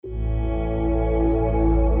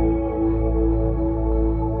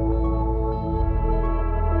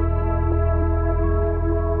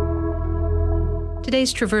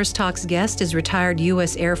Today's Traverse Talks guest is retired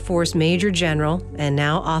U.S. Air Force Major General and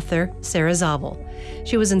now author Sarah Zabel.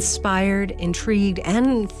 She was inspired, intrigued,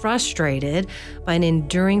 and frustrated by an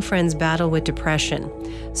enduring friend's battle with depression.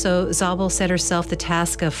 So Zabel set herself the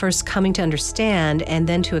task of first coming to understand and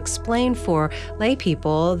then to explain for lay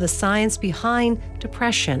people the science behind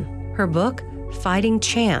depression. Her book, Fighting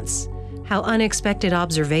Chance: How Unexpected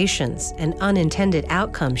Observations and Unintended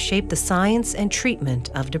Outcomes Shape the Science and Treatment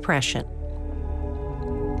of Depression.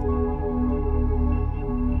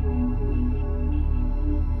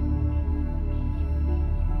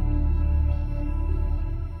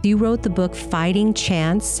 You wrote the book Fighting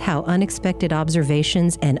Chance: How Unexpected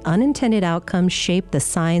Observations and Unintended Outcomes Shape the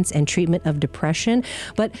Science and Treatment of Depression.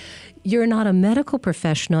 But you're not a medical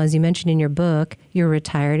professional, as you mentioned in your book. You're a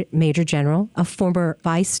retired Major General, a former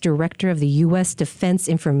Vice Director of the U.S. Defense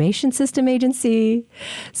Information System Agency.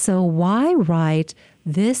 So why write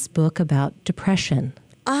this book about depression?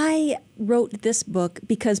 I wrote this book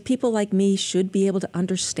because people like me should be able to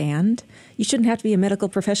understand. You shouldn't have to be a medical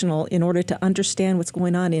professional in order to understand what's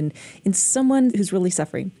going on in someone who's really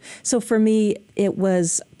suffering. So for me, it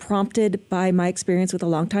was prompted by my experience with a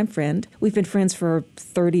longtime friend. We've been friends for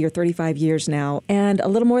 30 or 35 years now. And a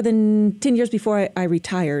little more than 10 years before I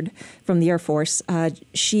retired from the Air Force,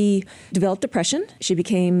 she developed depression. She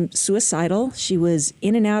became suicidal. She was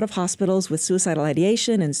in and out of hospitals with suicidal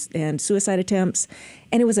ideation and suicide attempts.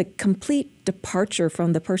 And it was a complete departure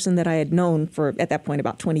from the person that I had known for, at that point,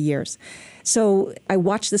 about 20 years. So I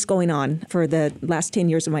watched this going on for the last 10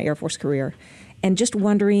 years of my Air Force career and just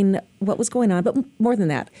wondering what was going on. But more than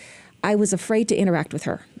that, I was afraid to interact with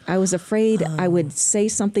her. I was afraid I would say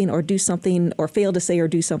something or do something or fail to say or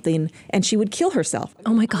do something, and she would kill herself.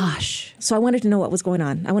 Oh my gosh. So I wanted to know what was going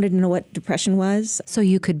on. I wanted to know what depression was. So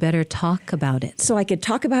you could better talk about it. So I could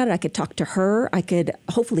talk about it. I could talk to her. I could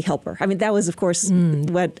hopefully help her. I mean, that was, of course,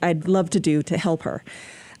 what I'd love to do, to help her.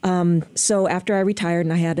 So after I retired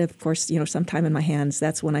and I had, of course, some time in my hands,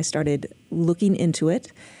 that's when I started looking into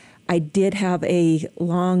it. I did have a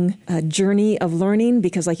long journey of learning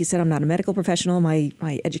because, like you said, I'm not a medical professional. My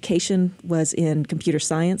education was in computer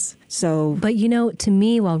science. So, but to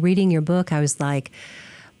me, while reading your book, I was like,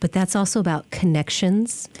 but that's also about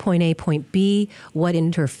connections, point A, point B, what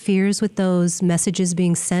interferes with those messages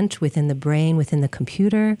being sent within the brain, within the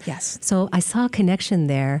computer. Yes. So I saw a connection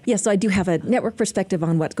there. Yes, so I do have a network perspective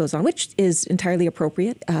on what goes on, which is entirely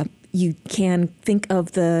appropriate. You can think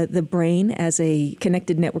of the brain as a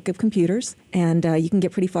connected network of computers, and you can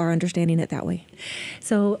get pretty far understanding it that way.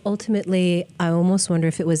 So ultimately, I almost wonder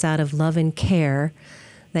if it was out of love and care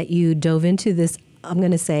that you dove into this, I'm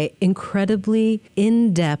going to say, incredibly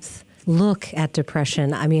in-depth look at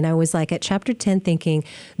depression. I mean, I was like at chapter 10 thinking,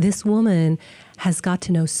 this woman has got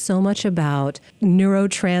to know so much about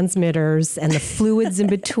neurotransmitters and the fluids in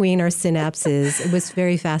between our synapses. It was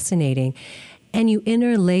very fascinating. And you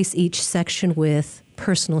interlace each section with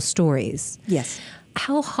personal stories. Yes.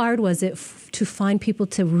 How hard was it to find people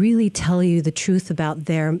to really tell you the truth about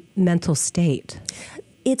their mental state?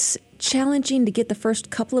 It's challenging to get the first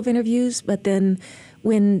couple of interviews, but then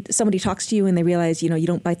when somebody talks to you and they realize, you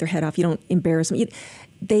don't bite their head off, you don't embarrass them,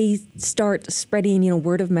 they start spreading,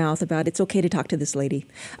 word of mouth about it's okay to talk to this lady.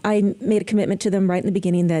 I made a commitment to them right in the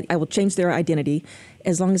beginning that I will change their identity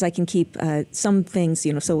as long as I can keep some things,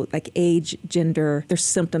 so like age, gender, their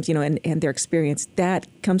symptoms, and their experience. That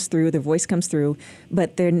comes through, their voice comes through,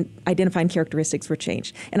 but their identifying characteristics were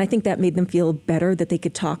changed. And I think that made them feel better that they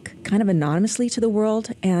could talk kind of anonymously to the world.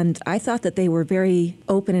 And I thought that they were very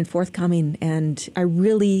open and forthcoming, and I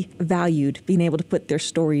really valued being able to put their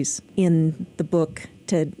stories in the book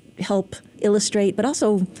to help illustrate, but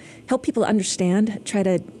also help people understand, try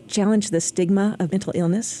to challenge the stigma of mental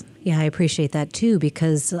illness. Yeah, I appreciate that too,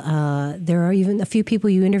 because there are even a few people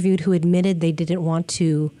you interviewed who admitted they didn't want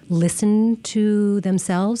to listen to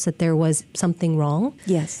themselves, that there was something wrong.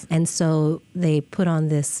 Yes. And so they put on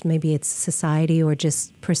this, maybe it's society or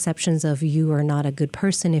just perceptions of you are not a good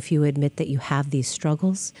person if you admit that you have these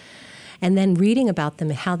struggles. And then reading about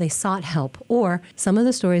them and how they sought help. Or some of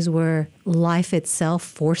the stories where life itself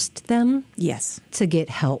forced them to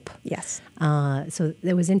get help. Yes. So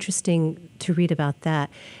it was interesting to read about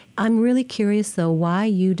that. I'm really curious, though, why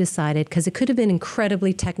you decided, because it could have been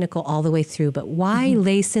incredibly technical all the way through, but why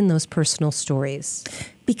lace in those personal stories?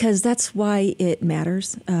 Because that's why it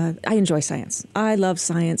matters. I enjoy science. I love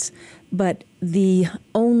science. But the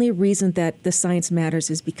only reason that the science matters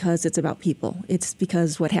is because it's about people. It's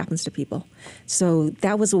because what happens to people. So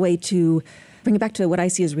that was a way to bring it back to what I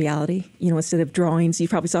see as reality. Instead of drawings, you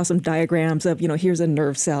probably saw some diagrams of, here's a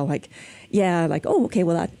nerve cell. Oh, okay,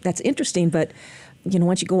 well, that's interesting. But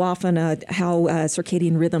once you go off on how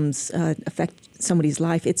circadian rhythms affect somebody's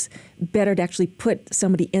life, it's better to actually put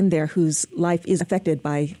somebody in there whose life is affected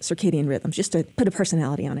by circadian rhythms, just to put a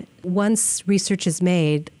personality on it. Once research is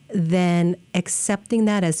made, then accepting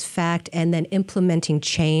that as fact and then implementing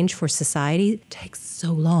change for society takes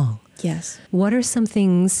so long. Yes. What are some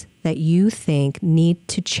things that you think need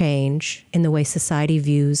to change in the way society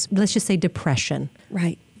views, let's just say, depression?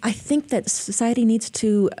 Right. I think that society needs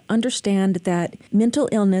to understand that mental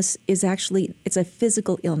illness is actually, it's a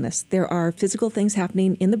physical illness. There are physical things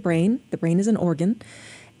happening in the brain. The brain is an organ.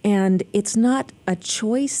 And it's not a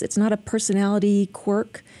choice. It's not a personality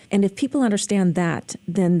quirk. And if people understand that,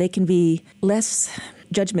 then they can be less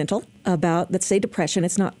judgmental about, let's say, depression.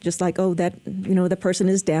 It's not just like, oh, that, the person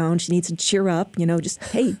is down, she needs to cheer up, just,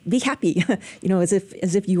 hey, be happy, as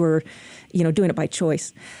if you were, doing it by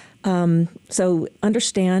choice. So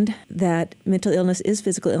understand that mental illness is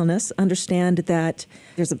physical illness. Understand that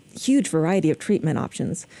there's a huge variety of treatment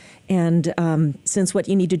options. And since what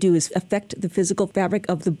you need to do is affect the physical fabric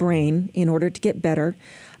of the brain in order to get better,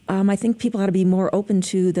 I think people ought to be more open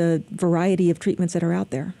to the variety of treatments that are out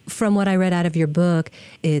there. From what I read out of your book,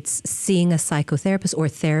 it's seeing a psychotherapist or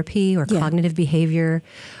therapy or cognitive behavior,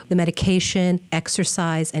 the medication,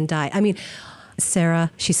 exercise, and diet. I mean,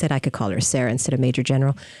 Sarah, she said I could call her Sarah instead of Major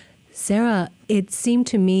General. Sarah, it seemed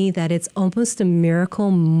to me that it's almost a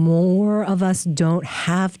miracle more of us don't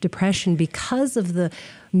have depression because of the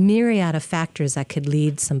myriad of factors that could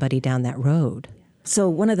lead somebody down that road. So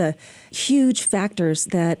one of the huge factors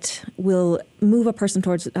that will move a person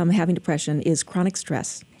towards having depression is chronic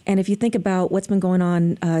stress. And if you think about what's been going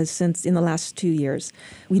on since in the last 2 years,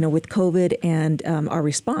 with COVID and our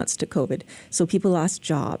response to COVID. So people lost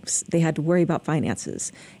jobs. They had to worry about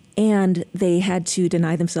finances. And they had to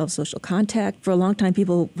deny themselves social contact. For a long time,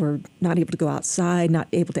 people were not able to go outside, not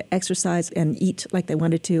able to exercise and eat like they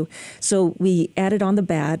wanted to. So we added on the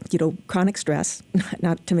bad, chronic stress,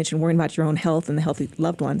 not to mention worrying about your own health and the health of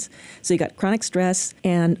loved ones. So you got chronic stress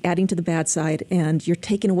and adding to the bad side, and you're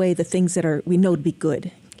taking away the things that we know to be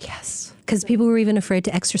good. Yes, because people were even afraid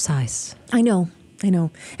to exercise. I know.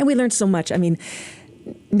 And we learned so much. I mean,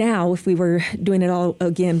 now if we were doing it all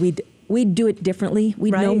again, we'd do it differently.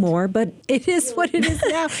 We'd know more, but it is what it is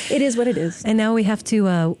now. It is what it is. And now we have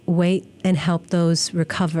to wait and help those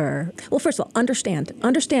recover. Well, first of all, understand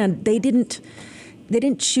they didn't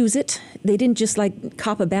choose it. They didn't just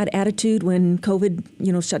cop a bad attitude when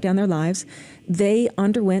COVID, shut down their lives. They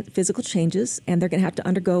underwent physical changes, and they're going to have to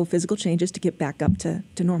undergo physical changes to get back up to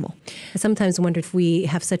normal. I sometimes wonder if we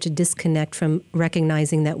have such a disconnect from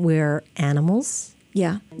recognizing that we're animals.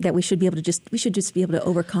 Yeah, that we should be able to be able to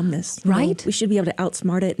overcome this. Right. We should be able to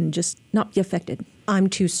outsmart it and just not be affected. I'm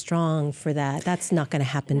too strong for that. That's not going to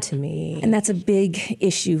happen to me. And that's a big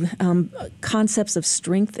issue. Concepts of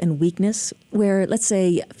strength and weakness, where, let's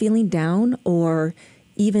say, feeling down or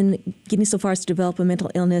even getting so far as to develop a mental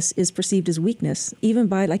illness is perceived as weakness, even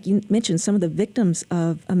by, like you mentioned, some of the victims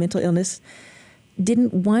of a mental illness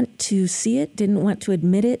didn't want to see it, didn't want to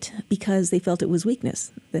admit it because they felt it was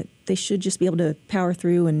weakness, that they should just be able to power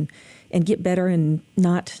through and get better and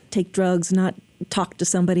not take drugs, not talk to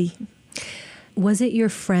somebody. Was it your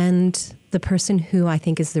friend, the person who I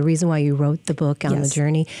think is the reason why you wrote the book on the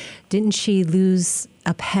journey? Didn't she lose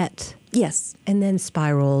a pet? Yes. And then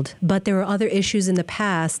spiraled. But there were other issues in the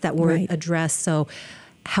past that weren't addressed. So,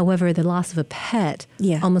 however, the loss of a pet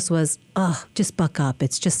almost was, just buck up.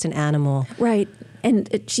 It's just an animal. Right.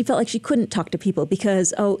 And she felt like she couldn't talk to people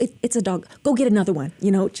because, it's a dog. Go get another one.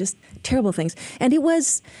 Just terrible things. And it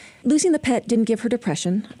was, losing the pet didn't give her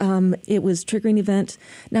depression. It was a triggering event,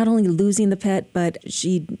 not only losing the pet, but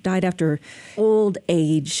she died after old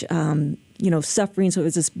age, suffering. So it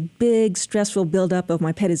was this big, stressful buildup of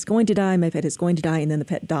my pet is going to die, and then the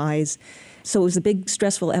pet dies. So it was a big,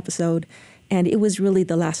 stressful episode. And it was really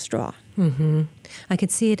the last straw. Mm-hmm. I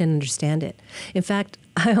could see it and understand it. In fact,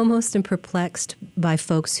 I almost am perplexed by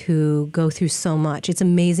folks who go through so much. It's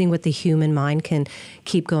amazing what the human mind can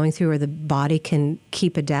keep going through or the body can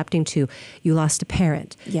keep adapting to. You lost a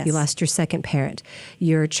parent. Yes. You lost your second parent.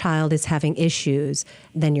 Your child is having issues.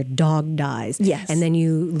 Then your dog dies. Yes. And then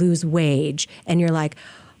you lose wage. And you're like,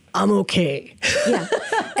 I'm okay. Yeah.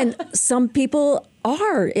 And some people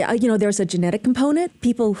are. There's a genetic component.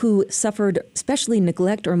 People who suffered especially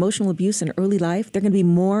neglect or emotional abuse in early life, they're going to be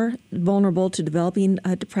more vulnerable to developing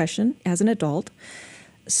depression as an adult.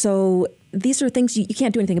 So these are things you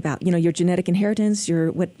can't do anything about. Your genetic inheritance,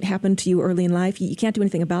 what happened to you early in life, you can't do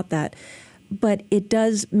anything about that. but it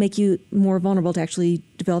does make you more vulnerable to actually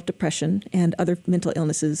develop depression and other mental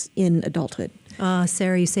illnesses in adulthood.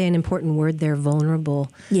 Sarah, you say an important word there,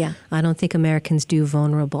 vulnerable. Yeah. I don't think Americans do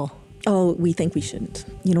vulnerable. Oh, we think we shouldn't.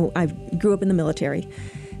 I grew up in the military.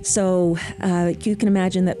 So you can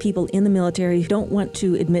imagine that people in the military don't want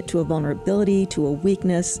to admit to a vulnerability, to a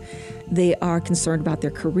weakness. They are concerned about their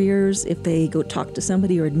careers. If they go talk to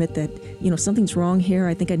somebody or admit that, something's wrong here,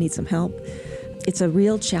 I think I need some help. It's a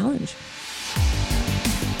real challenge.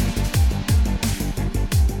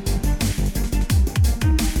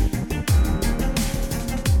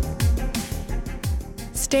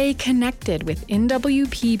 Stay connected with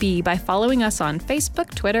NWPB by following us on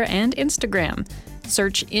Facebook, Twitter, and Instagram.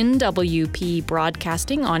 Search NWP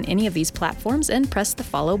Broadcasting on any of these platforms and press the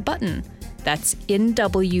follow button. That's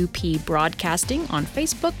NWP Broadcasting on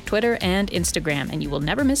Facebook, Twitter, and Instagram, and you will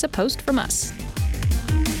never miss a post from us.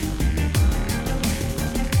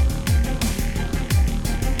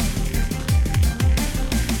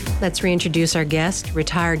 Let's reintroduce our guest,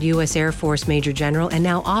 retired U.S. Air Force Major General and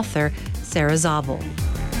now author, Sarah Zabel.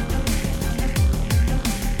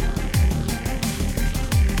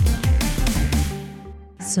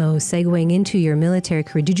 So, segueing into your military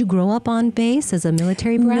career, did you grow up on base as a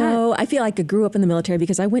military brat? No, I feel like I grew up in the military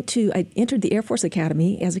because I entered the Air Force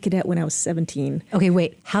Academy as a cadet when I was 17. Okay,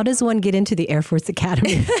 wait. How does one get into the Air Force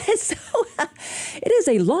Academy? So it is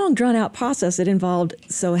a long, drawn-out process. It involved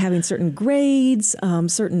having certain grades,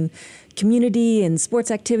 certain community and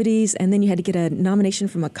sports activities, and then you had to get a nomination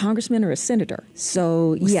from a congressman or a senator.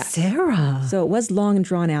 So, yeah. Sarah. So it was long and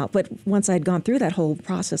drawn out. But once I'd gone through that whole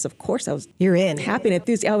process, of course, I was You're in. happy and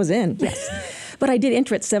enthusiastic. I was in, yes. But I did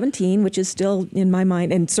enter at 17, which is still in my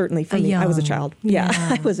mind, and certainly for me, I was a child. Yeah,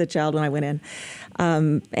 I was a child when I went in.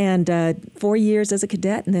 And 4 years as a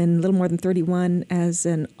cadet, and then a little more than 31 as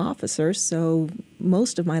an officer. So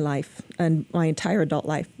most of my life and my entire adult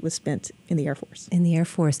life was spent in the Air Force. In the Air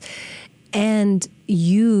Force. And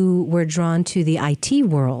you were drawn to the IT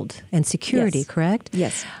world and security, Yes. correct?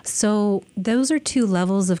 Yes. So those are two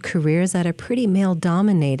levels of careers that are pretty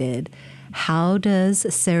male-dominated. How does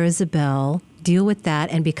Sarah Zabel deal with that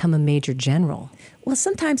and become a major general? Well,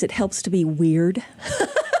 sometimes it helps to be weird.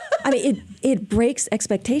 I mean, it breaks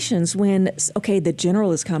expectations when, okay, the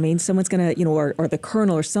general is coming, someone's going to, or the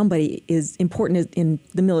colonel or somebody is important in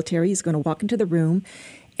the military is going to walk into the room,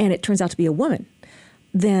 and it turns out to be a woman.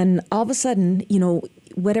 Then all of a sudden,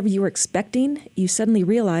 whatever you were expecting, you suddenly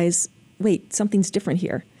realize, wait, something's different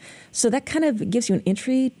here. So that kind of gives you an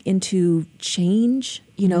entry into change,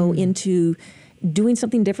 into doing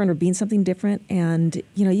something different or being something different. And,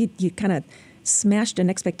 you kind of smashed an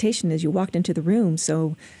expectation as you walked into the room.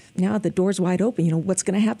 So now the door's wide open. What's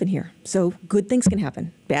going to happen here? So good things can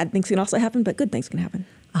happen. Bad things can also happen, but good things can happen.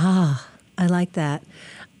 Ah, I like that.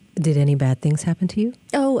 Did any bad things happen to you?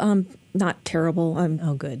 Oh, not terrible.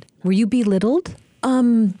 Oh, good. Were you belittled?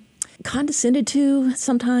 Condescended to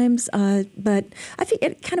sometimes, but I think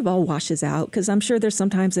it kind of all washes out because I'm sure there's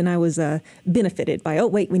sometimes and I was benefited by, oh,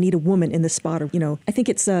 wait, we need a woman in this spot. Or, I think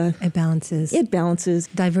it's... It balances. It balances.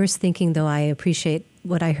 Diverse thinking, though, I appreciate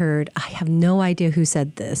what I heard. I have no idea who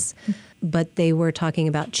said this, but they were talking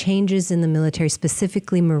about changes in the military,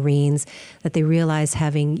 specifically Marines, that they realize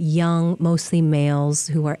having young, mostly males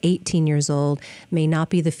who are 18 years old may not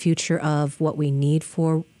be the future of what we need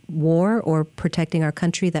for war or protecting our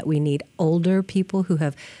country, that we need older people who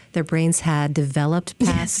have their brains had developed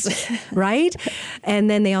past, yes. Right? And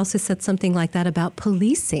then they also said something like that about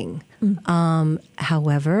policing.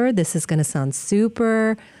 However, this is going to sound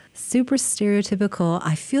super stereotypical.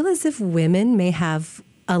 I feel as if women may have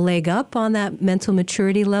a leg up on that mental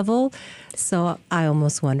maturity level. So I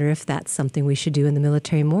almost wonder if that's something we should do in the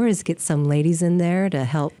military more, is get some ladies in there to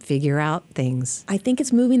help figure out things. I think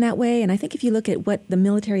it's moving that way. And I think if you look at what the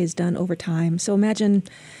military has done over time, so imagine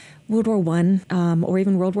World War I or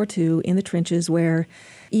even World War II in the trenches where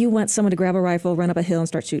you want someone to grab a rifle, run up a hill and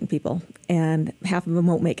start shooting people, and half of them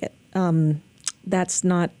won't make it. That's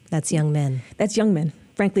young men. That's young men.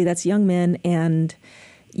 Frankly, that's young men, and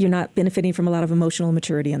you're not benefiting from a lot of emotional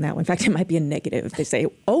maturity in that one. In fact, it might be a negative if they say,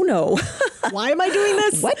 oh, no. Why am I doing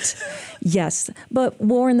this? What? Yes. But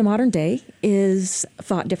war in the modern day is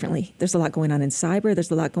fought differently. There's a lot going on in cyber.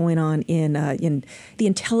 There's a lot going on in the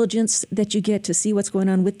intelligence that you get to see what's going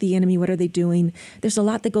on with the enemy. What are they doing? There's a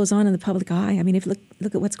lot that goes on in the public eye. I mean, if you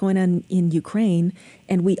look at what's going on in Ukraine,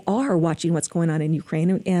 and we are watching what's going on in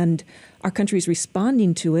Ukraine, and our country is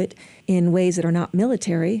responding to it in ways that are not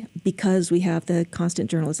military because we have the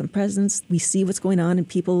constant journalism presence. We see what's going on, and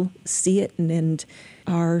people see it and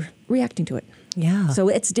are reacting to it. Yeah. So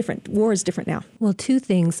it's different. War is different now. Well, two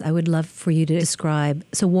things I would love for you to describe.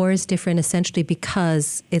 So war is different essentially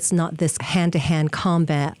because it's not this hand-to-hand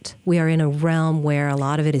combat. We are in a realm where a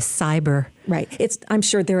lot of it is cyber. Right. I'm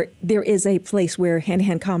sure there is a place where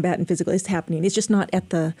hand-to-hand combat and physical is happening. It's just not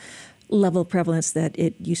at the level of prevalence that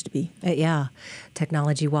it used to be. Yeah,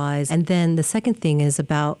 technology-wise. And then the second thing is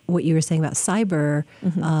about what you were saying about cyber.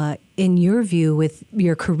 In your view, with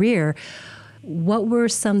your career, what were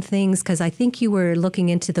some things, because I think you were looking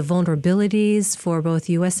into the vulnerabilities for both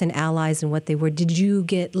U.S. and allies and what they were. Did you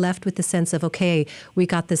get left with the sense of, okay, we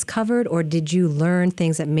got this covered, or did you learn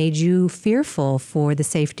things that made you fearful for the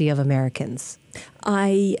safety of Americans?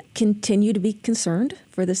 I continue to be concerned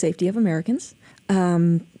for the safety of Americans.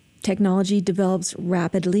 Technology develops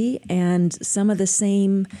rapidly, and some of the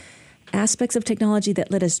same aspects of technology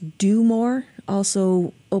that let us do more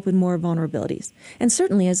also open more vulnerabilities. And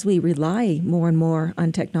certainly as we rely more and more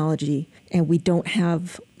on technology and we don't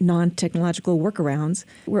have non-technological workarounds,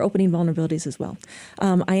 we're opening vulnerabilities as well.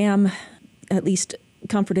 I am at least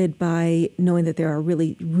comforted by knowing that there are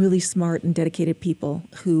really, really smart and dedicated people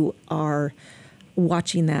who are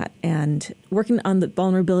watching that and working on the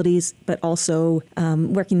vulnerabilities, but also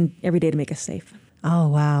working every day to make us safe. Oh,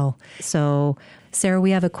 wow. So, Sarah,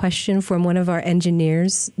 we have a question from one of our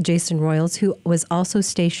engineers, Jason Royals, who was also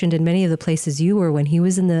stationed in many of the places you were when he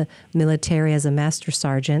was in the military as a master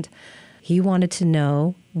sergeant. He wanted to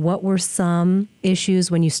know, what were some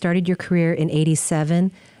issues when you started your career in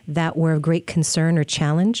 87 that were of great concern or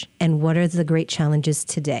challenge, and what are the great challenges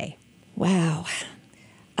today? Wow.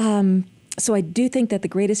 So I do think that the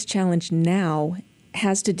greatest challenge now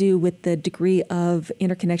has to do with the degree of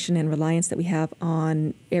interconnection and reliance that we have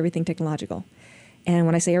on everything technological. And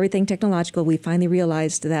when I say everything technological, we finally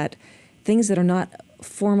realized that things that are not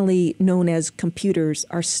formally known as computers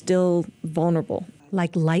are still vulnerable.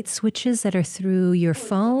 Like light switches that are through your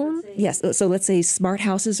phone? Yes. So let's say smart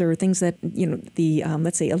houses or things that,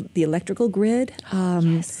 let's say the electrical grid,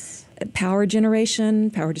 Yes. Power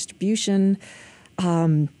generation, power distribution,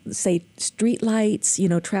 say street lights,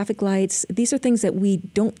 traffic lights. These are things that we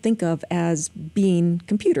don't think of as being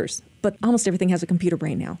computers, but almost everything has a computer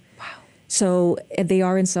brain now. Wow. So they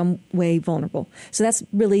are in some way vulnerable. So that's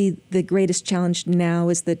really the greatest challenge now,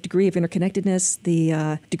 is the degree of interconnectedness,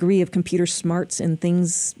 the degree of computer smarts in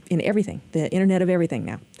things, in everything, the Internet of everything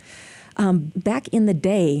now. Back in the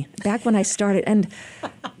day, back when I started, and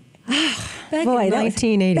Back in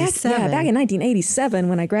 1987. Back in 1987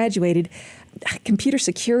 when I graduated, computer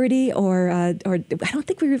security, or I don't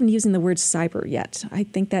think we were even using the word cyber yet. I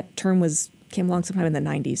think that term came along sometime in the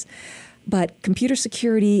 90s. But computer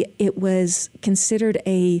security, it was considered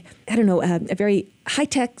a very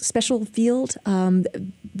high-tech special field,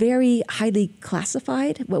 very highly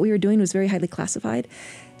classified. What we were doing was very highly classified.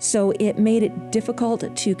 So it made it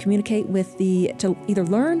difficult to communicate to either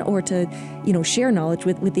learn or to, share knowledge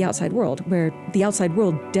with the outside world, where the outside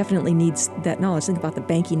world definitely needs that knowledge. Think about the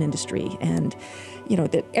banking industry and,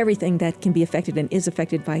 that everything that can be affected and is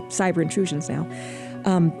affected by cyber intrusions now.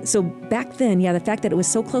 So back then, the fact that it was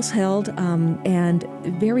so close held and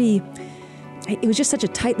it was just such a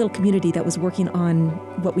tight little community that was working on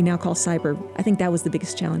what we now call cyber. I think that was the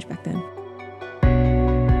biggest challenge back then.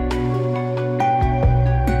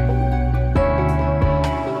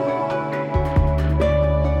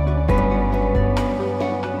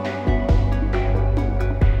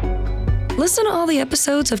 Listen to all the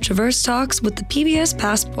episodes of Traverse Talks with the PBS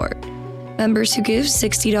Passport. Members who give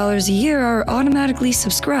 $60 a year are automatically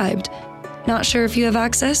subscribed. Not sure if you have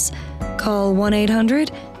access? Call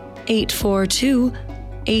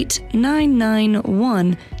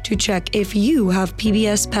 1-800-842-8991 to check if you have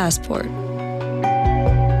PBS Passport.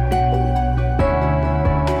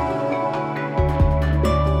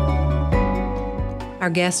 Our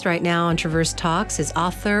guest right now on Traverse Talks is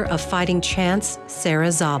author of Fighting Chance,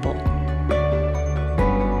 Sarah Zabel.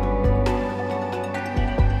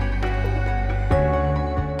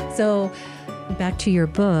 So, back to your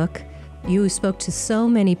book, you spoke to so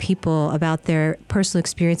many people about their personal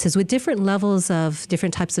experiences with different levels of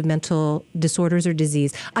different types of mental disorders or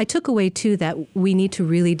disease. I took away, too, that we need to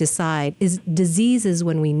really decide, is disease is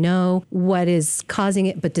when we know what is causing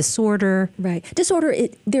it, but disorder... Right. Disorder,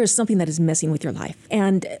 there's something that is messing with your life.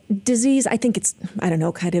 And disease, I think it's,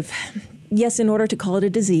 yes, in order to call it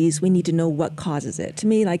a disease, we need to know what causes it. To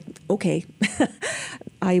me, okay,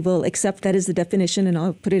 I will accept that as the definition, and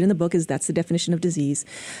I'll put it in the book as that's the definition of disease.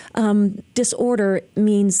 Disorder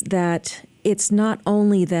means that it's not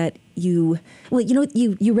only that you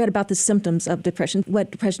read about the symptoms of depression,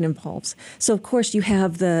 what depression involves. So, of course, you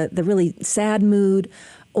have the really sad mood,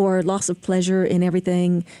 or loss of pleasure in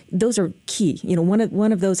everything. Those are key.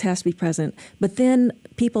 One of those has to be present. But then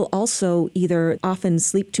people also either often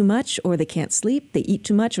sleep too much or they can't sleep. They eat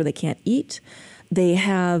too much or they can't eat. They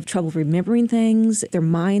have trouble remembering things. Their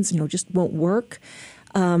minds, just won't work.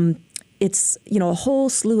 It's, a whole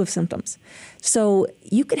slew of symptoms. So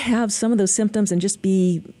you could have some of those symptoms and just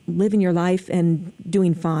be living your life and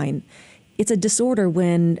doing fine. It's a disorder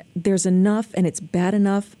when there's enough and it's bad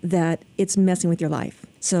enough that it's messing with your life.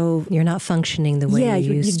 So you're not functioning the way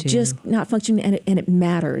you used to. You're just not functioning, and it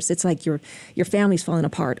matters. It's like your family's falling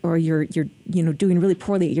apart, or you're doing really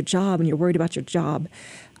poorly at your job, and you're worried about your job,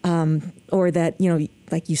 or that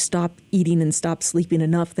like you stop eating and stop sleeping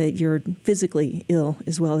enough that you're physically ill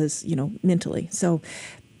as well as mentally. So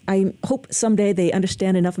I hope someday they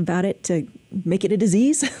understand enough about it to make it a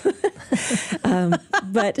disease.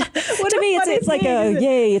 But to me, it's like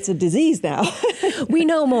yay, it's a disease now. We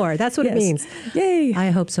know more. That's what it means. Yay. I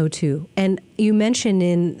hope so too. And you mentioned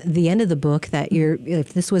in the end of the book that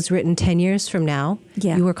if this was written 10 years from now,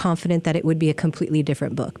 you were confident that it would be a completely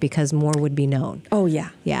different book because more would be known. Oh, yeah.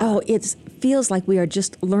 Yeah. Oh, it feels like we are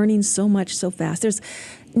just learning so much so fast. There's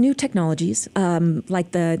new technologies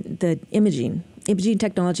like the imaging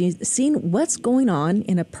technology, seeing what's going on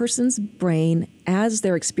in a person's brain as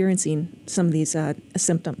they're experiencing some of these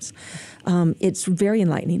symptoms. It's very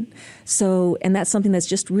enlightening. So, and that's something that's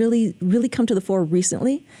just really, really come to the fore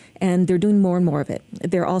recently, and they're doing more and more of it.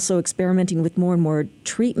 They're also experimenting with more and more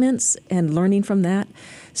treatments and learning from that.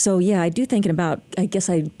 So, yeah, I do think I guess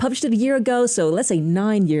I published it a year ago, so let's say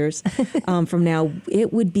 9 years from now,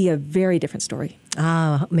 it would be a very different story.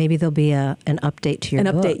 Maybe there'll be an update to your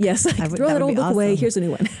book. An update, yes. Throw that old book away. Here's a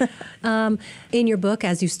new one. In your book,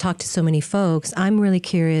 as you've talked to so many folks, I'm really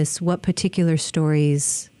curious what particular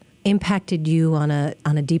stories impacted you on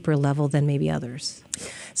a deeper level than maybe others.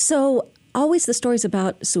 So always the stories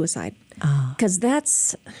about suicide, because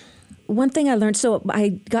that's one thing I learned. So I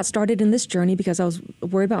got started in this journey because I was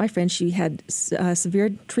worried about my friend. She had severe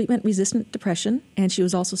treatment-resistant depression, and she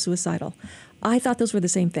was also suicidal. I thought those were the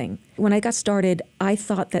same thing. When I got started, I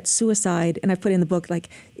thought that suicide, and I put in the book,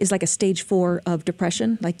 is like a stage 4 of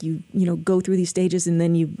depression. Like you go through these stages and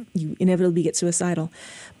then you inevitably get suicidal.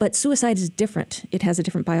 But suicide is different. It has a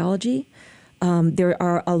different biology. There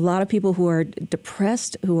are a lot of people who are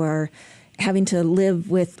depressed, who are having to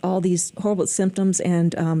live with all these horrible symptoms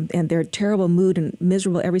and their terrible mood and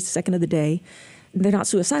miserable every second of the day. They're not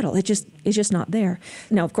suicidal. It's just not there.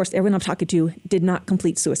 Now, of course, everyone I'm talking to did not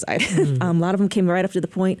complete suicide. A lot of them came right up to the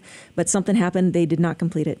point, but something happened. They did not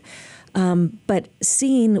complete it. But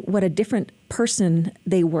seeing what a different person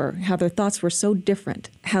they were, how their thoughts were so different,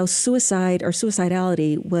 how suicide or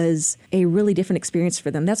suicidality was a really different experience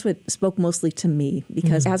for them. That's what spoke mostly to me,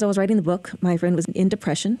 because as I was writing the book, my friend was in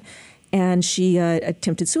depression, and she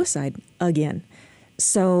attempted suicide again.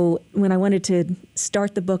 So when I wanted to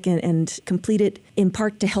start the book and complete it, in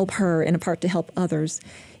part to help her and in part to help others,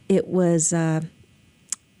 it was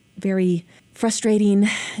very frustrating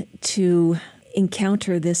to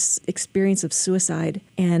encounter this experience of suicide.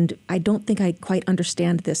 And I don't think I quite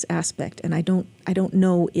understand this aspect. And I don't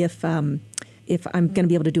know if I'm going to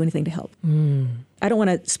be able to do anything to help. I don't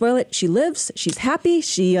want to spoil it. She lives. She's happy.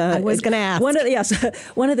 I was going to ask.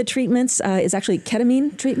 One of the treatments is actually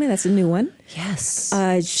ketamine treatment. That's a new one. Yes.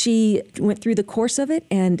 She went through the course of it,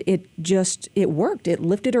 and it worked. It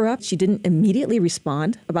lifted her up. She didn't immediately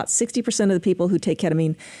respond. About 60% of the people who take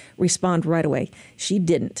ketamine respond right away. She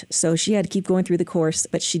didn't. So she had to keep going through the course,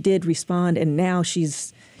 but she did respond, and now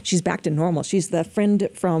she's back to normal. She's the friend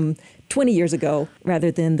from 20 years ago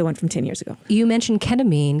rather than the one from 10 years ago. You mentioned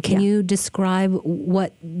ketamine. Can you describe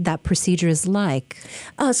what that procedure is like?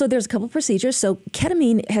 So there's a couple of procedures. So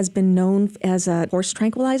ketamine has been known as a horse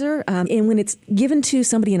tranquilizer. And when it's given to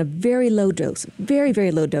somebody in a very low dose, very,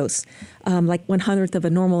 very low dose, like 1/100th of a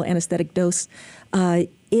normal anesthetic dose,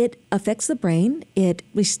 it affects the brain. It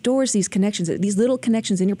restores these connections. These little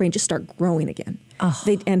connections in your brain just start growing again.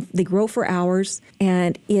 They grow for hours.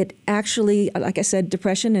 And it actually, like I said,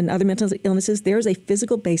 depression and other mental illnesses, there's a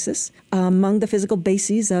physical basis. Among the physical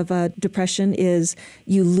bases of depression is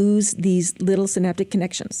you lose these little synaptic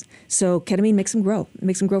connections. So ketamine makes them grow. It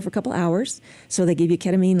makes them grow for a couple hours. So they give you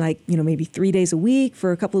ketamine maybe 3 days a week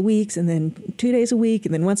for a couple of weeks, and then 2 days a week,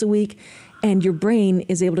 and then once a week. And your brain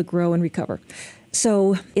is able to grow and recover.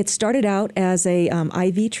 So it started out as a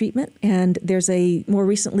IV treatment, and more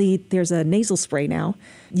recently there's a nasal spray now.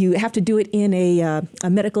 You have to do it in a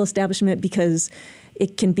medical establishment because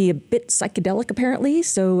it can be a bit psychedelic apparently.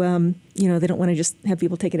 So they don't want to just have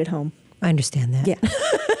people take it at home. I understand that. Yeah.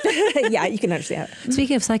 Yeah, you can understand.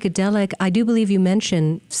 Speaking of psychedelic, I do believe you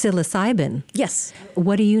mentioned psilocybin. Yes.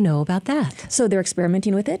 What do you know about that? So they're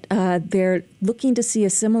experimenting with it. They're looking to see a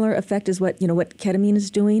similar effect as what ketamine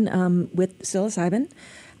is doing with psilocybin.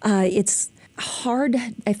 It's hard,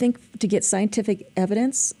 I think, to get scientific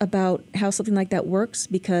evidence about how something like that works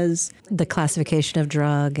because The classification of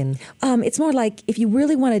drug and... it's more like if you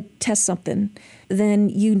really want to test something, then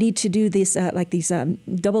you need to do these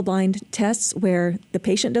double-blind tests where the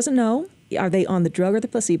patient doesn't know. Are they on the drug or the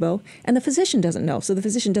placebo? And the physician doesn't know. So the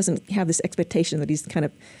physician doesn't have this expectation that he's kind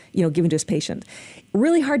of, giving to his patient.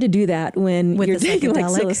 Really hard to do that when With you're the taking like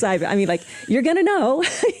psychedelic. psilocybin. I mean, like, you're going to know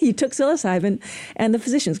you took psilocybin and the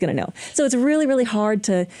physician's going to know. So it's really, really hard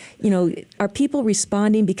to, are people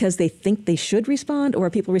responding because they think they should respond, or are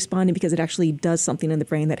people responding because it actually does something in the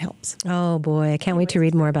brain that helps? Oh, boy. I can't wait to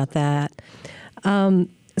read more about that.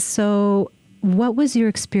 So what was your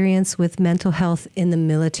experience with mental health in the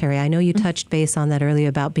military? I know you touched base on that earlier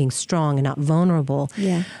about being strong and not vulnerable.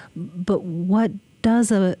 Yeah. But what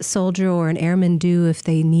does a soldier or an airman do if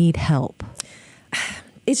they need help?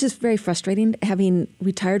 It's just very frustrating having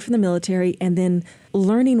retired from the military and then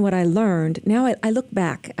learning what I learned. Now I look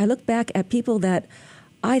back. I look back at people that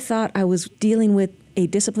I thought I was dealing with a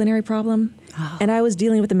disciplinary problem, and I was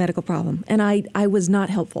dealing with a medical problem. And I was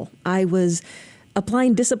not helpful. I was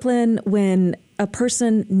applying discipline when a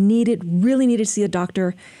person really needed to see a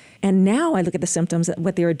doctor. And now I look at the symptoms,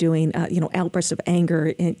 what they were doing, outbursts of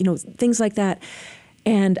anger, and, things like that.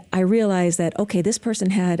 And I realized that, okay, this person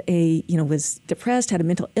had was depressed, had a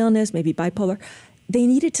mental illness, maybe bipolar. They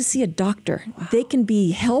needed to see a doctor. Wow. They can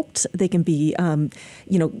be helped. They can be,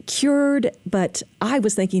 cured. But I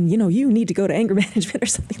was thinking, you need to go to anger management or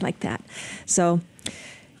something like that. So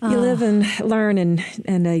you live and learn.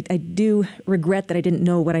 And I do regret that I didn't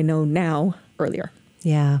know what I know now earlier.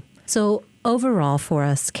 Yeah. So overall for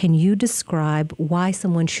us, can you describe why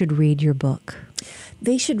someone should read your book?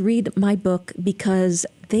 They should read my book because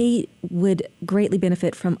they would greatly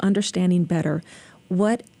benefit from understanding better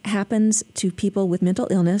what happens to people with mental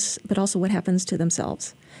illness, but also what happens to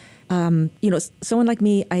themselves. Someone like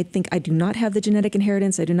me, I think I do not have the genetic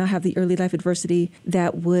inheritance. I do not have the early life adversity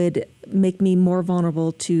that would make me more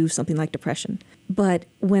vulnerable to something like depression. But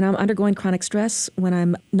when I'm undergoing chronic stress, when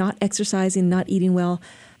I'm not exercising, not eating well,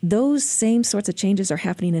 those same sorts of changes are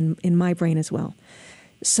happening in my brain as well.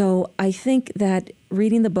 So I think that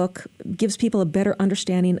reading the book gives people a better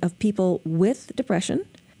understanding of people with depression,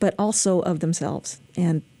 but also of themselves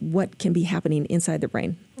and what can be happening inside their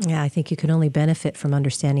brain. Yeah, I think you can only benefit from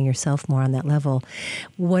understanding yourself more on that level.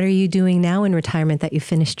 What are you doing now in retirement that you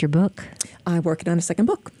finished your book? I'm working on a second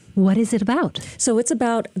book. What is it about? So it's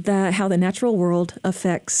about how the natural world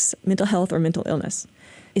affects mental health or mental illness.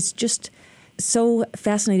 It's just so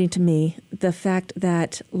fascinating to me, the fact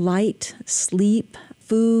that light, sleep,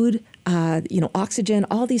 food, oxygen,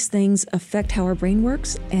 all these things affect how our brain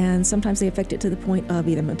works, and sometimes they affect it to the point of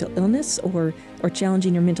either mental illness or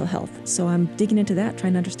challenging your mental health. So I'm digging into that,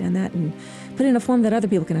 trying to understand that, and put it in a form that other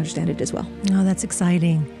people can understand it as well. Oh, that's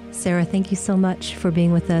exciting. Sarah, thank you so much for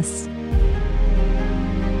being with us.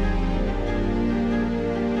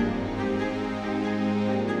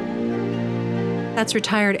 That's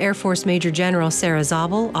retired Air Force Major General Sarah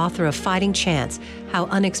Zabel, author of Fighting Chance: How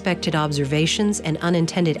Unexpected Observations and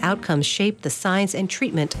Unintended Outcomes Shape the Science and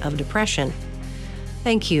Treatment of Depression.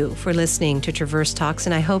 Thank you for listening to Traverse Talks,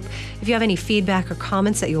 and I hope if you have any feedback or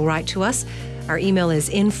comments that you'll write to us. Our email is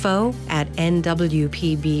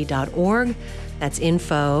info@nwpb.org. That's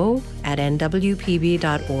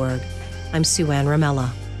info@nwpb.org. I'm Sue Ann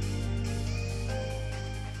Ramella.